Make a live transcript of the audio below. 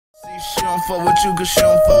She don't fuck with you cause she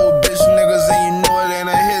don't fuck with bitch niggas, and you know it ain't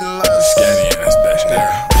a hidden lust. Scanny ass bitch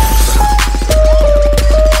there.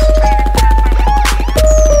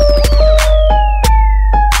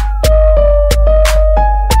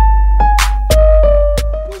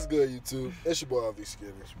 What's good, YouTube? It's your boy LV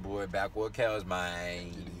Skinny. It's your boy Backwood Cows,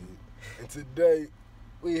 man. And today,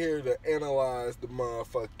 we here to analyze the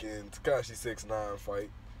motherfucking Tekashi 6ix9ine fight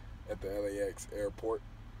at the LAX airport.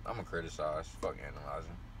 I'm gonna criticize. Fuck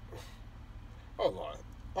analyzing. Hold on.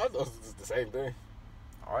 I thought it was the same thing.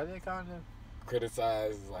 Are they kind of?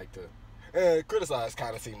 Criticize is like to... criticize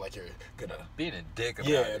kind of seem like you're gonna... Being a dick about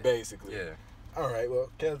yeah, it. basically. Yeah. Alright, well,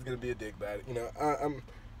 Kev's gonna be a dick about it. You know, I'm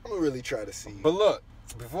gonna really try to see... But look,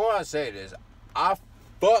 before I say this, I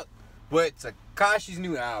fuck with Tekashi's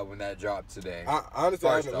new album that dropped today. Honestly,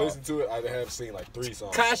 I haven't listened to it. I have seen like 3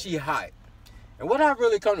 songs. Tekashi hot. And what I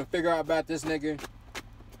really come to figure out about this nigga,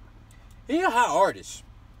 he a hot artist.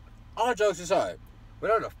 All jokes aside,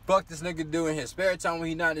 whatever the fuck this nigga do in his spare time when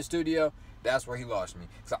he not in the studio, that's where he lost me.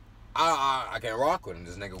 So I can't rock with him.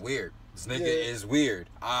 This nigga weird. This nigga is weird.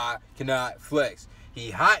 I cannot flex.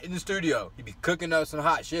 He hot in the studio. He be cooking up some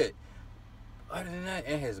hot shit. Other than that,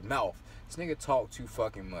 in his mouth, this nigga talk too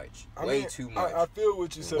fucking much. Way too much. I feel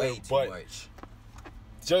what you said, way too but much.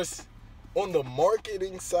 Just on the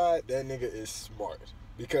marketing side, that nigga is smart.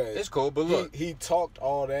 Because it's cool, but look. He talked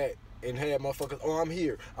all that and had motherfuckers, oh, I'm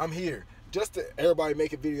here. Just to everybody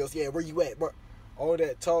making videos, yeah, where you at, bro? All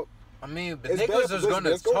that talk. I mean, but niggas is going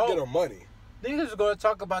to talk. Get him money. Niggas is going to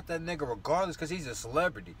talk about that nigga regardless because he's a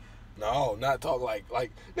celebrity. No, not talk like,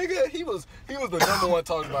 nigga, he was the number one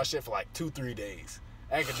talking about shit for like 2-3 days.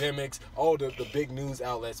 Academics, all the big news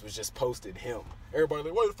outlets was just posting him. Everybody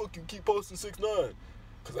like, why the fuck you keep posting 6ix9ine?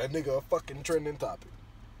 Because that nigga a fucking trending topic.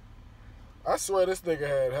 I swear this nigga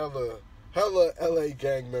had hella LA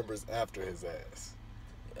gang members after his ass.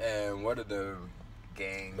 And what did the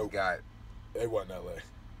gang got? They wasn't LA.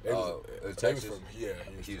 They Texas? was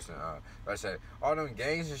from, Houston. I said, all them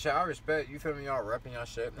gangs and shit, I respect, you feel me, y'all repping y'all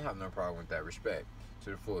shit. I have no problem with that. Respect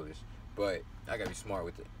to the fullest. But I gotta be smart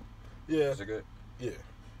with it. Yeah. Is it good? Yeah.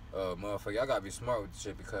 Motherfucker, I gotta be smart with the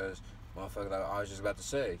shit because, motherfucker, like I was just about to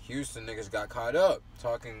say, Houston niggas got caught up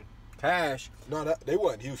talking cash. No, they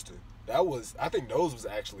wasn't Houston. I think those was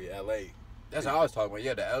actually LA. That's how I was talking about.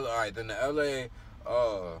 Yeah, the LA, alright, then the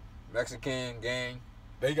LA, Mexican gang.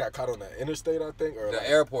 They got caught on the interstate, I think, or the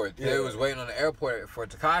airport. Yeah. They was waiting on the airport for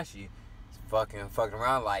Tekashi. Fucking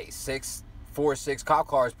around like 6 cop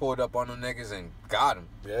cars pulled up on them niggas and got him.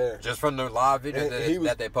 Yeah. Just from the live video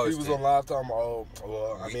that they posted. He was on live talking about,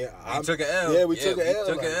 we took an L. Yeah, we took an L.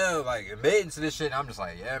 Took an L. Like, admitting to this shit. I'm just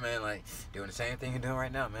like, yeah, man, like, doing the same thing you're doing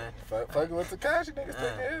right now, man. Fucking with Tekashi, niggas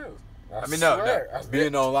taking L's. I mean, no.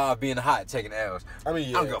 Being on live, being hot, taking L's. I mean,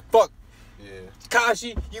 yeah. I don't give a fuck. Yeah.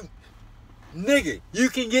 Tekashi, nigga, you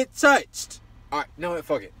can get touched. All right, no,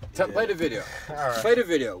 fuck it. Play the video. All right. Play the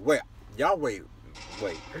video. Wait, y'all wait.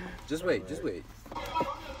 Just wait. Hold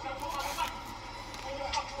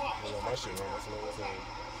on, my shit running slow.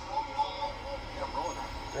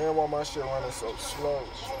 Damn, why my shit running so slow?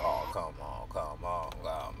 Oh, come on.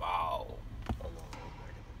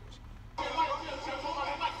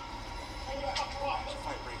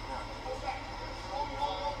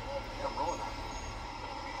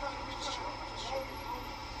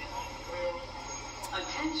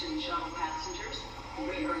 Attention, shuttle passengers.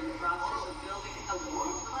 We are in the process of building a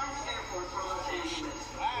world-class airport for Los Angeles.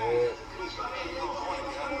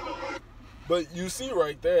 But you see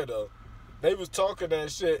right there, though, they was talking that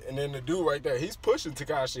shit, and then the dude right there, he's pushing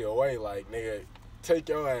Tekashi away like, nigga, take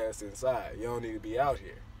your ass inside. You don't need to be out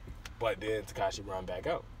here. But then Tekashi run back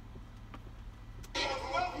out.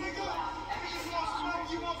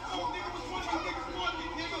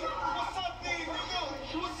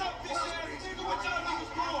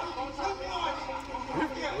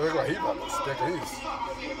 Look like he about to stick his.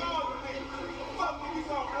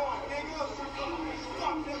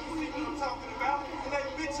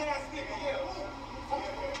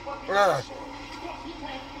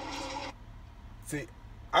 See,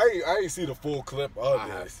 I ain't see the full clip of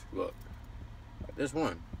this. Look, this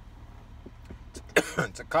one.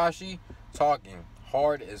 Tekashi talking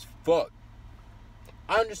hard as fuck.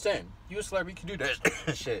 I understand. You a celebrity, you can do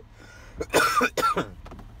that shit.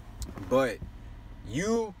 But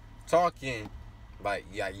you talking like,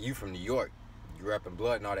 yeah, you from New York, you repping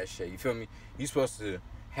blood and all that shit, you feel me? You supposed to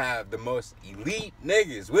have the most elite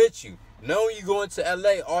niggas with you. Knowing you going to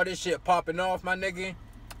LA, all this shit popping off, my nigga.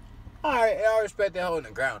 Alright, I respect that hole in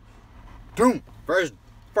the ground. Doom. First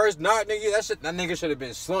knock, nigga, that nigga should have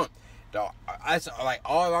been slumped. Dog, that's like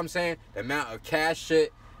all I'm saying, the amount of cash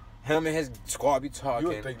shit Him and his squad be You talking.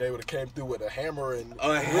 would think they would have came through with a hammer and A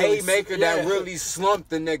really- haymaker that really slumped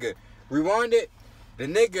the nigga. Rewind it. The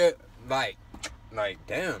nigga, like,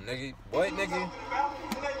 damn, nigga. What, nigga?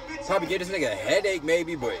 Probably get this nigga a headache,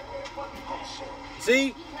 maybe, but.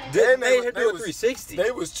 See? They hit through a 360.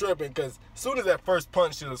 They was tripping because as soon as that first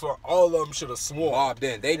punch should have swung, all of them should have swung. Mobbed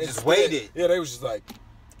in. They just Instead- waited. Yeah, they was just like.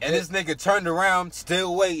 And this nigga turned around,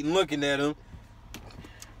 still waiting, looking at him.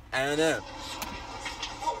 I don't know.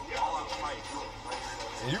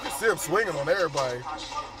 And you can see him swinging on everybody.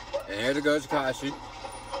 And here to go Takashi.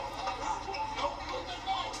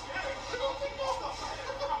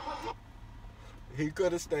 He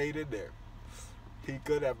could have stayed in there. He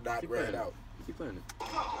could have not ran out. Keep playing it.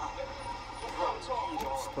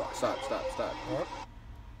 Stop. Huh?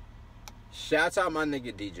 Shouts out my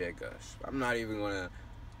nigga DJ Gus. I'm not even gonna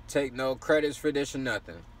take no credits for this or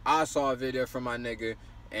nothing. I saw a video from my nigga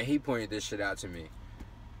and he pointed this shit out to me.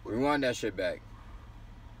 Rewind that shit back.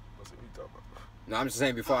 What's he talking about? No, I'm just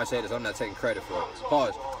saying before I say this, I'm not taking credit for it.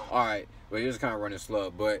 Pause. Alright, well, you're just kind of running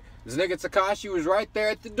slow. But this nigga Takashi was right there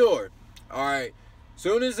at the door. Alright.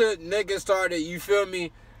 Soon as the nigga started, you feel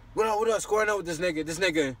me? What up, what's going on with this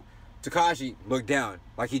nigga? Takashi looked down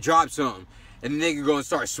like he dropped something. And the nigga gonna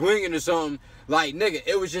start swinging or something. Like, nigga,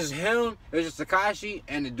 it was just him. It was just Takashi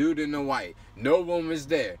and the dude in the white. No one was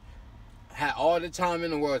there. Had all the time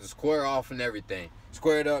in the world to square off and everything.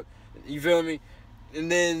 Squared up. You feel me?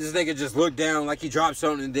 And then this nigga just looked down like he dropped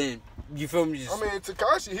something and then, you feel me? Just, I mean,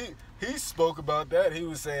 Takashi, he spoke about that. He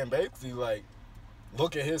was saying basically like,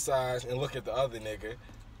 look at his size and look at the other nigga.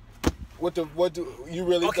 What do you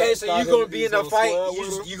really? okay, so you gonna be in a fight?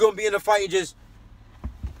 You gonna be in a fight? You just,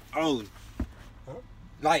 oh, Huh?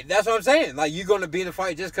 like that's what I'm saying. Like you gonna be in a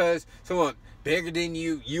fight just cause someone bigger than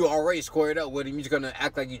you already squared up with him. You just gonna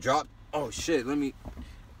act like you dropped? Oh shit, let me,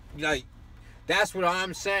 like, that's what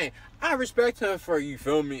I'm saying. I respect him for, you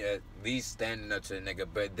feel me, at least standing up to the nigga.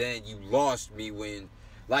 But then you lost me when.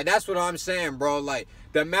 Like, that's what I'm saying, bro. Like,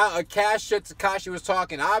 the amount of cash shit Takashi was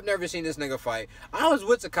talking, I've never seen this nigga fight. I was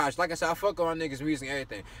with Takashi. Like I said, I fuck on niggas' music and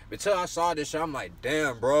everything. But until I saw this shit, I'm like,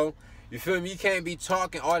 damn, bro. You feel me? You can't be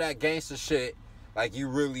talking all that gangster shit like you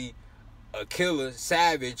really a killer,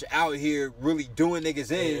 savage, out here really doing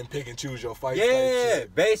niggas in. and pick and choose your fights. Yeah,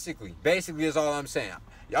 basically. Basically is all I'm saying.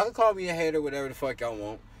 Y'all can call me a hater, whatever the fuck y'all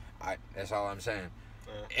want. That's all I'm saying.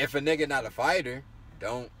 If a nigga not a fighter,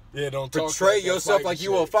 don't don't portray talk yourself like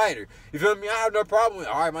you a shit. fighter. You feel me? I have no problem with,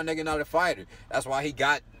 all right, my nigga not a fighter. That's why he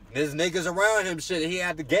got his niggas around him shit. He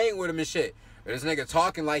had the gang with him and shit. But this nigga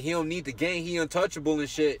talking like he don't need the gang. He untouchable and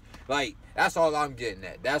shit. Like, that's all I'm getting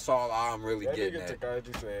at. That's all I'm really That getting nigga at.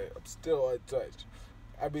 Takashi said, I'm still untouched.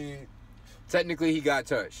 I mean, Technically, he got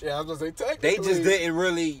touched. yeah, I was gonna say technically. They just didn't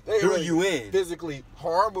really they do really you in. physically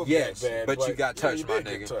harm him Yes, that bad, but you got touched, you my did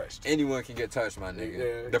get nigga. touched. Anyone can get touched, my nigga. Yeah,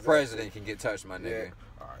 The exactly. president can get touched, my Yeah. nigga.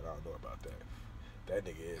 All right, I don't know about that. That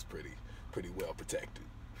nigga is pretty well protected.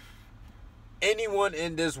 Anyone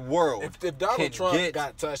in this world If can Donald Trump get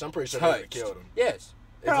got touched, I'm pretty sure they would have touched. killed him. Yes,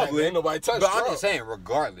 Exactly. probably. Ain't nobody touched But I'm Trump. just saying,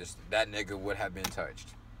 regardless, that nigga would have been touched.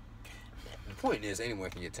 The point is,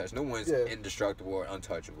 anyone can get touched. No one's Yeah. indestructible or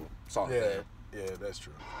untouchable. That's all I'm Yeah, saying. yeah, that's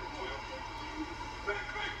true.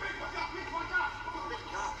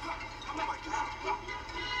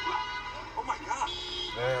 Oh my god.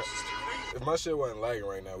 Man, if my shit wasn't lagging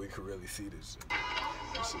right now, we could really see this shit.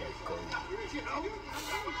 This shit like crazy.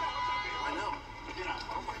 I know.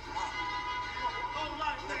 Oh my god.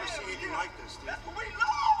 I've never seen anything like this, dude. That's what we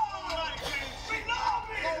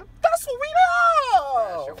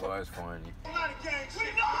That shit was funny.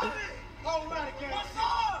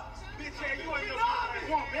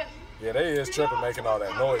 Yeah, they is tripping making all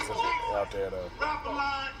that noise out there though.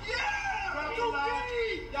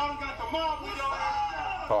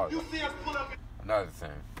 Pause. Another thing.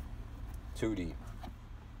 2D.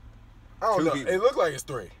 I don't Two know. people. It looked like it's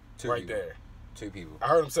three Two right people. there. 2 people. I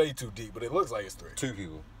heard him say too deep, but it looks like it's three. 2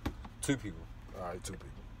 people. 2 people. All right, 2 people.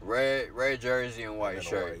 Red jersey and white And a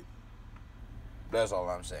shirt. white. That's all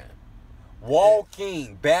I'm saying.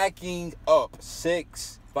 Walking, backing up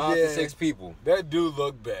 5 to 6 people. That dude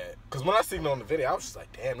looked bad. Cause when I seen it on the video, I was just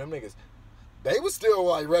like, damn, them niggas, they was still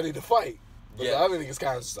like ready to fight. But Yeah. the other niggas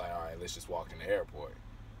kind of just like, all right, let's just walk in the airport.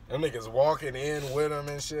 Them niggas walking in with them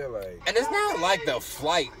and shit, like. And it's not like the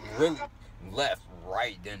flight really left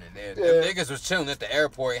right then and there. Yeah. Them niggas was chilling at the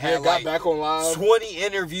airport. Yeah, Had got like back on live. 20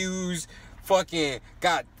 interviews. Fucking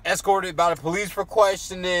got escorted by the police for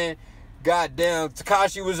questioning. Goddamn,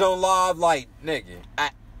 Takashi was on live. Like, nigga,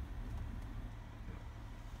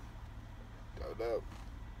 No.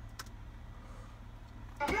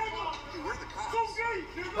 Where are the cops?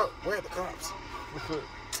 Oh, where are the cops?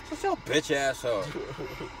 What's your bitch ass up?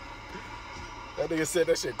 That nigga said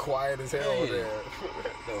that shit quiet as hell Yeah. there.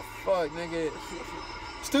 The fuck, nigga?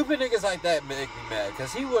 Stupid niggas like that make me mad,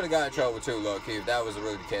 cause he would have got in trouble too, low key, if that was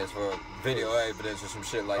really the case for video evidence or some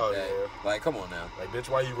shit like that. Yeah. Like, come on now. Like, bitch,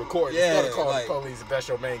 why you recording? Yeah, You gotta call like- the police if that's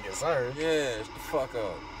your main concern. Yeah, shut the fuck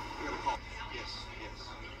up.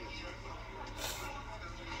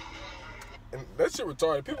 And that shit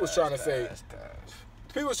retarded. People was trying to say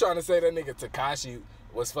that nigga Tekashi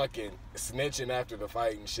was fucking snitching after the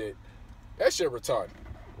fight and shit. That shit retarded.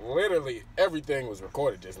 Literally everything was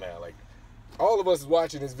recorded just now. Like, all of us is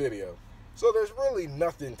watching this video, so there's really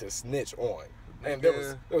nothing to snitch on. And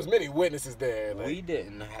there was many witnesses there. Like, We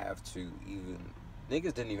didn't have to even.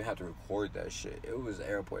 Niggas didn't even have to record that shit. It was the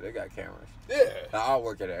airport. They got cameras. yeah, Now, I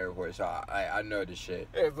work at the airport, so I know this shit.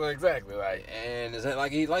 yeah, so exactly. Like, And it's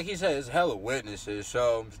like he said, it's hella witnesses,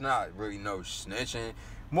 so it's not really no snitching.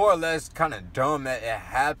 More or less, kind of dumb that it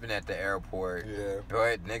happened at the airport. yeah,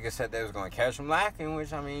 But niggas said they was gonna catch him lacking,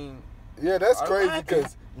 which I mean, yeah, that's I crazy like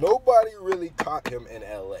because nobody really caught him in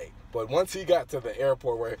L.A. But once he got to the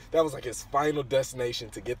airport, where that was like his final destination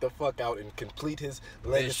to get the fuck out and complete his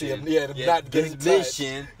legacy of not getting touched.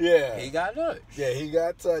 mission. Yeah, He got touched. yeah, he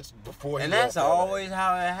got touched before. And he that's left LA. always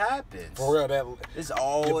how it happens. For real. That It's you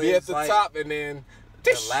always be at the like top and then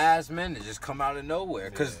the last minute just come out of nowhere.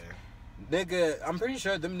 Cause yeah. nigga, I'm pretty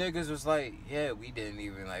sure them niggas was like, yeah, we didn't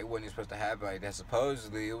even like, it wasn't even supposed to happen like that.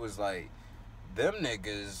 Supposedly, it was like them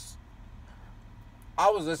niggas. I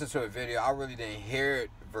was listening to a video. I really didn't hear it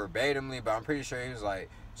verbatimly, but I'm pretty sure he was like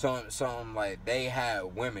some like they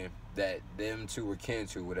had women that them two were kin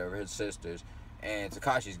to, whatever, his sisters, and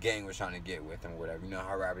Tekashi's gang was trying to get with him, whatever. You know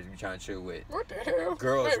how rappers be trying to chill with What the hell?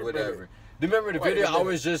 girls, Wait a whatever. minute. Do you remember the Wait a video? I minute.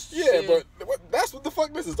 was just Yeah, seeing- but that's what the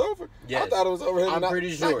fuck this is over. Yes. I thought it was over him I'm not, pretty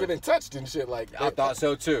not sure. getting touched and shit like that. I thought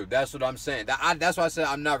so too. That's what I'm saying. That's why I said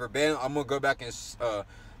I'm not verbatim. I'm gonna go back and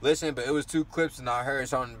listen. But it was 2 clips, and I heard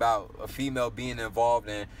something about a female being involved,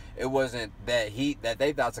 and it wasn't that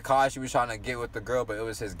they thought Tekashi was trying to get with the girl, but it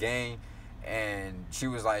was his gang, and she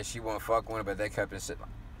was like she won't fuck with him, but they kept it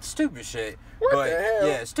stupid shit. What but the hell?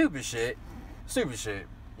 yeah, stupid shit.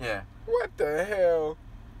 Yeah. What the hell?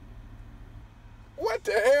 What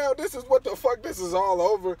the hell? This is what the fuck this is all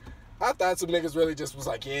over. I thought some niggas really just was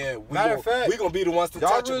like, yeah, Matter of fact, we gonna be the ones to Y'all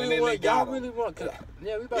touch him, and really then they want? got Y'all him. really want?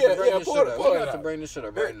 Yeah, we about Yeah, to bring yeah, this pull shit it- up. pull We it about to up. bring this shit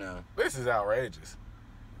up right now. This is outrageous.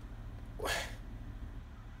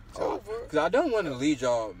 Cause I don't want to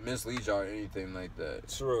mislead y'all or anything like that.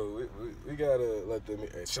 True. We gotta let them.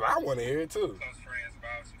 Shit, I want to hear it too. Close friends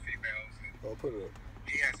about some females, and Oh, put it up.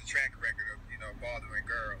 he has a track record of, bothering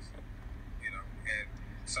girls, and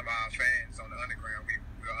some of our fans on the underground,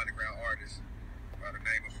 we're underground artists by the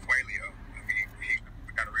name of Quailio.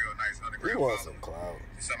 We got a real nice We underground want following. some clout.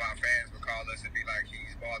 Some of our fans would call us and be like,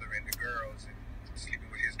 he's bothering the girls and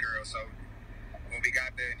sleeping with his girls. So when we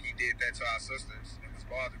got there and he did that to our sisters, it was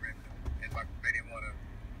bothering them. And like they didn't want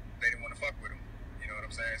to fuck with him. You know what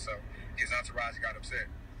I'm saying? So his entourage got upset,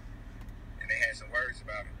 and they had some words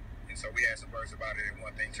about it. And so we had some words about it, and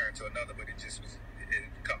one thing turned to another. But it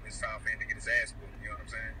come his time for him to get his ass whooped. You know what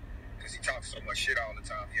I'm saying? Because he talks so much shit all the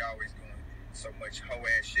time. He always doing so much hoe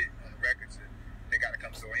ass shit on the records that they gotta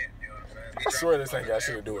come to an end. You know what I'm saying? I swear this ain't got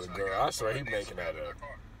shit to do with a girl. I swear he making that up.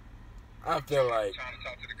 I feel like Trying to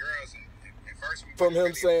talk to the girls, and first we from him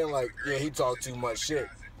really saying talked like, to the yeah, girls, he we talked just too didn't much shit.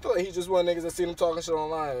 recognize it. I feel like he just one niggas that seen him talking shit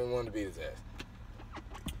online and wanted to beat his ass.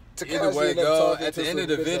 Either way it Tekashi ended up go, talking at to the end some of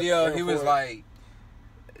the bitch at video, he was airport. like,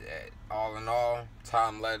 all in all,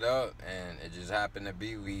 time let up, and it just happened to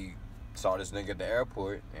be we saw this nigga at the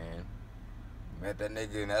airport and met that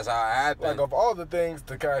nigga, and that's how it happened. Like, of all the things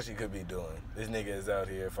Tekashi could be doing, this nigga is out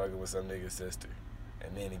here fucking with some nigga's sister.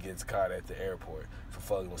 And then he gets caught at the airport for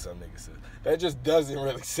fucking with some nigga's sister. That just doesn't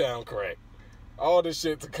really sound correct. All the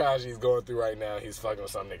shit Tekashi's going through right now, he's fucking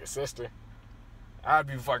with some nigga's sister. I'd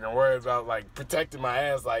be fucking worried about, like, protecting my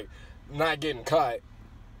ass, like, not getting caught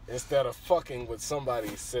instead of fucking with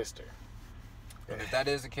somebody's sister. And if that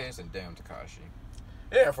is the case, then damn Tekashi.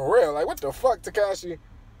 Yeah, for real. Like, what the fuck, Tekashi?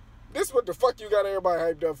 This what the fuck you got everybody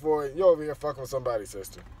hyped up for? You over here fucking with somebody's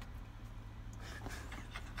sister.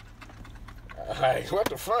 Like, what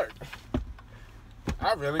the fuck?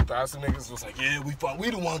 I really thought some niggas was like, yeah, we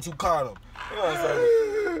the ones who caught him. You know what I'm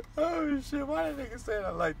saying? Oh shit, why did nigga say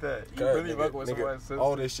that like that? You God, really nigga, fucking with nigga, somebody's sister?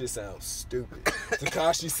 all this shit sounds stupid.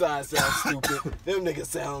 Tekashi's side sounds stupid. Them niggas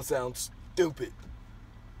sound stupid.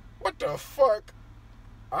 What the fuck?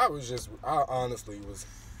 I honestly was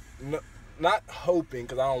not hoping,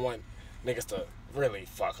 because I don't want niggas to really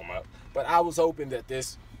fuck them up, but I was hoping that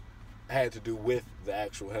this had to do with the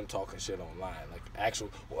actual him talking shit online, like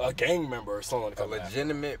a gang member or someone. A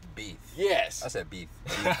legitimate beef. Yes. I said beef.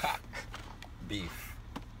 Beef.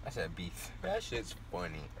 I said beef. That shit's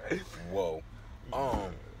funny. Whoa.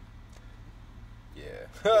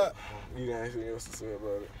 Yeah. You got anything else to say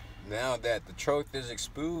about it? Now that the truth is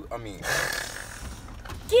exposed, I mean.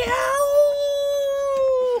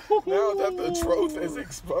 Now that the truth is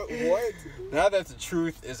exposed, what? Now that the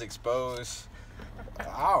truth is exposed,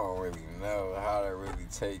 I don't really know how to really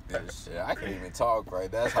take this shit. I can't even talk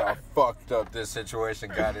right. That's how fucked up this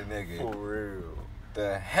situation got a nigga. For real.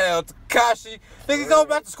 The hell, Tekashi? Nigga, go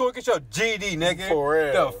back to school and get your GD, nigga. For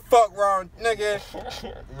real. The fuck wrong, nigga?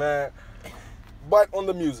 Man. But on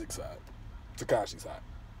the music side, Tekashi's hype.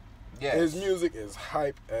 Yes. His music is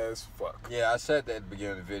hype as fuck. Yeah, I said that at the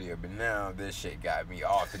beginning of the video, but now this shit got me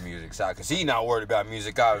off the music side, because he not worried about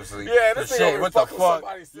music, obviously. Yeah, this shit, what the fuck?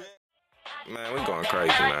 Man, we going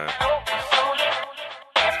crazy, man.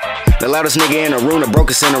 The loudest nigga in the room, the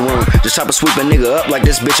brokest in the room. Just chop a sweep a nigga up like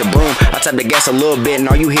this bitch a broom. I tap the gas a little bit and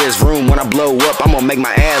all you hear is room. When I blow up, I'm gonna make my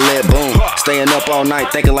ad-lib boom. Staying up all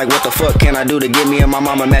night thinking like what the fuck can I do to get me and my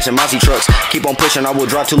mama matching Mossy trucks. Keep on pushing, I will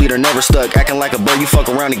drop 2 liter, never stuck. Acting like a bird, you fuck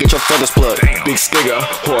around and get your feathers plucked. Big stigger,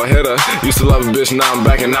 whore hitter. Used to love a bitch, now I'm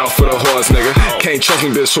backing out for the horse, nigga. Can't trust me,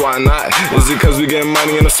 bitch, why not? Is it cause we getting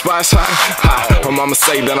money in the spots high? Ha, my mama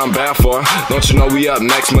say that I'm bad for her. Don't you know we up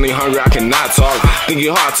next, money hungry, I cannot talk. Think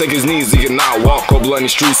you hard, take his knees, he cannot walk. Go blood in the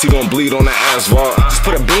streets, he gon' bleed on the asphalt. Just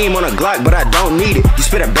put a beam on a Glock, but I don't need it. You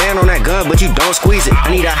spit a band on that gun, but you don't squeeze it. I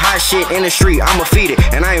need a hot shit in the street, I'ma feed it.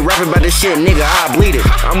 And I ain't rapping about this shit, nigga, I bleed it.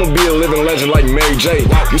 I'ma be a living legend like Mary J.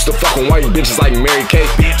 Used to fuck with white bitches like Mary Kate.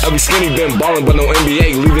 Every skinny been ballin', but no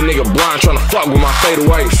NBA. Leave a nigga blind tryna fuck with my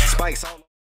fadeaways. Spikes on